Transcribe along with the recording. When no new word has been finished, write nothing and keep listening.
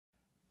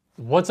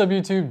What's up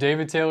YouTube,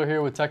 David Taylor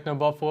here with Techno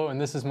Buffalo, and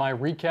this is my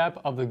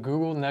recap of the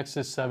Google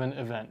Nexus 7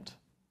 event.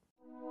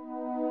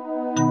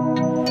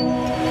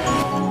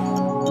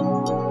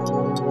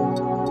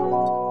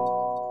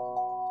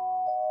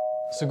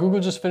 So Google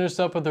just finished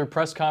up with their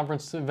press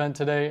conference event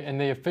today, and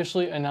they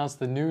officially announced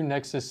the new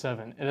Nexus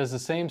 7. It has the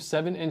same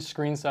 7-inch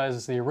screen size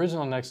as the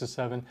original Nexus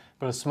 7,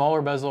 but a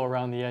smaller bezel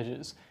around the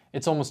edges.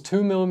 It's almost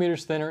 2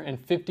 millimeters thinner and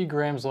 50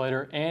 grams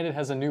lighter, and it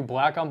has a new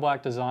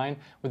black-on-black design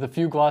with a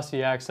few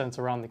glossy accents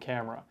around the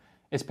camera.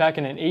 It's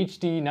packing an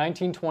HD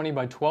 1920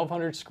 by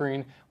 1200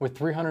 screen with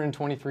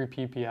 323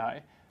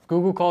 ppi.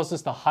 Google calls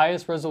this the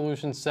highest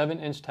resolution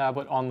 7-inch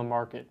tablet on the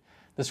market.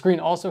 The screen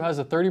also has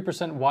a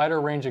 30% wider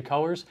range of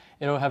colors.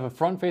 It'll have a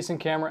front-facing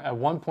camera at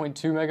 1.2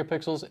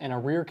 megapixels and a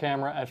rear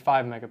camera at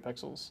 5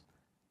 megapixels.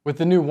 With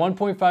the new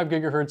 1.5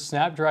 gigahertz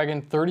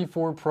Snapdragon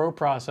 34 Pro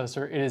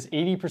processor, it is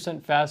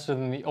 80% faster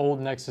than the old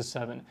Nexus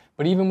 7.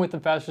 But even with the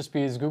faster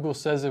speeds, Google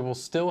says it will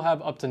still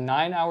have up to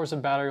 9 hours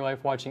of battery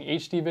life watching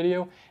HD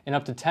video and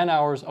up to 10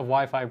 hours of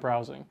Wi-Fi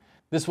browsing.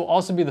 This will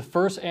also be the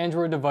first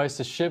Android device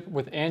to ship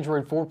with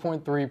Android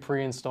 4.3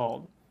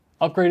 pre-installed.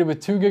 Upgraded with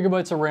 2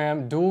 gigabytes of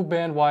RAM, dual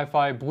band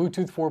Wi-Fi,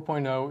 Bluetooth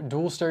 4.0,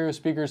 dual stereo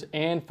speakers,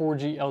 and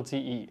 4G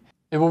LTE.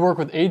 It will work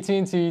with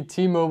AT&T,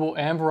 T-Mobile,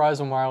 and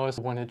Verizon Wireless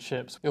when it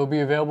ships. It will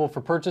be available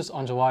for purchase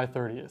on July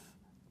 30th.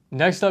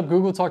 Next up,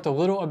 Google talked a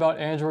little about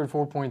Android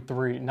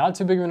 4.3. Not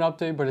too big of an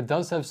update, but it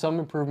does have some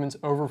improvements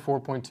over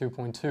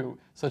 4.2.2,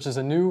 such as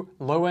a new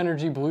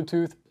low-energy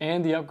Bluetooth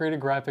and the upgraded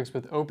graphics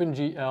with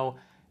OpenGL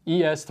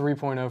ES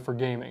 3.0 for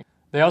gaming.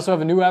 They also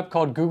have a new app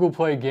called Google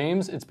Play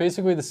Games. It's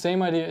basically the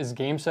same idea as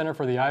Game Center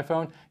for the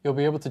iPhone. You'll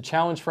be able to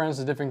challenge friends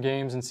to different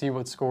games and see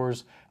what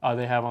scores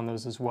they have on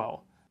those as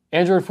well.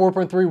 Android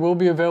 4.3 will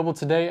be available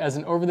today as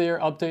an over-the-air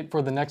update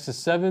for the Nexus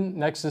 7,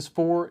 Nexus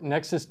 4,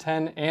 Nexus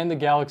 10, and the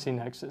Galaxy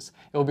Nexus.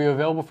 It will be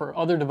available for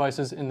other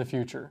devices in the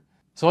future.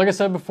 So like I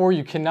said before,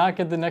 you cannot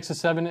get the Nexus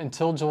 7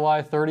 until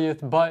July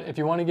 30th, but if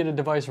you want to get a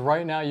device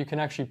right now, you can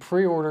actually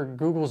pre-order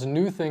Google's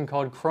new thing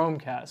called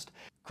Chromecast.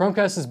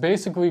 Chromecast is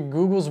basically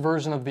Google's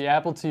version of the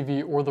Apple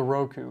TV or the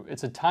Roku.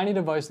 It's a tiny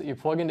device that you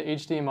plug into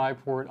HDMI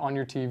port on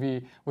your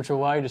TV, which will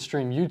allow you to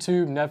stream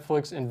YouTube,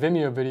 Netflix, and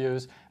Vimeo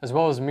videos, as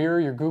well as mirror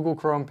your Google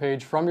Chrome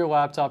page from your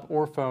laptop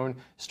or phone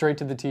straight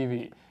to the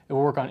TV. It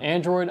will work on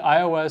Android,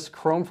 iOS,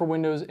 Chrome for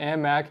Windows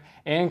and Mac,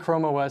 and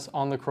Chrome OS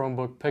on the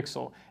Chromebook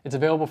Pixel. It's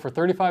available for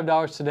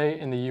 $35 today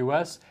in the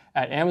US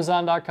at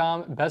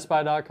Amazon.com,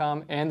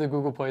 BestBuy.com, and the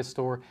Google Play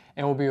Store,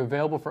 and will be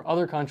available for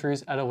other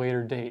countries at a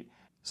later date.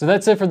 So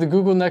that's it for the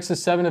Google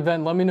Nexus 7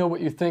 event. Let me know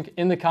what you think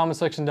in the comment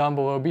section down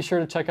below. Be sure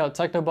to check out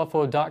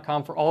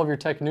technobuffalo.com for all of your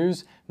tech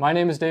news. My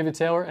name is David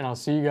Taylor, and I'll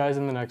see you guys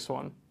in the next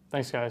one.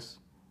 Thanks, guys.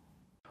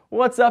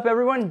 What's up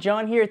everyone,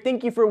 John here.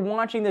 Thank you for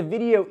watching the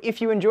video.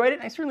 If you enjoyed it,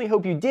 I certainly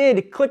hope you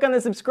did. Click on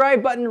the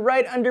subscribe button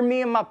right under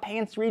me in my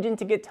pants region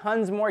to get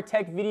tons more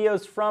tech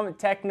videos from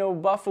Techno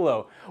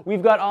Buffalo.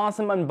 We've got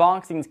awesome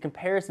unboxings,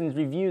 comparisons,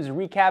 reviews,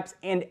 recaps,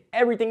 and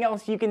everything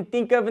else you can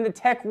think of in the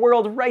tech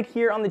world right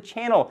here on the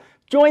channel.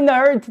 Join the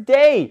herd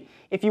today.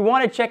 If you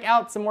want to check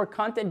out some more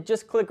content,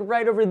 just click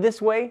right over this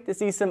way to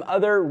see some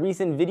other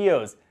recent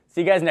videos.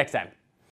 See you guys next time.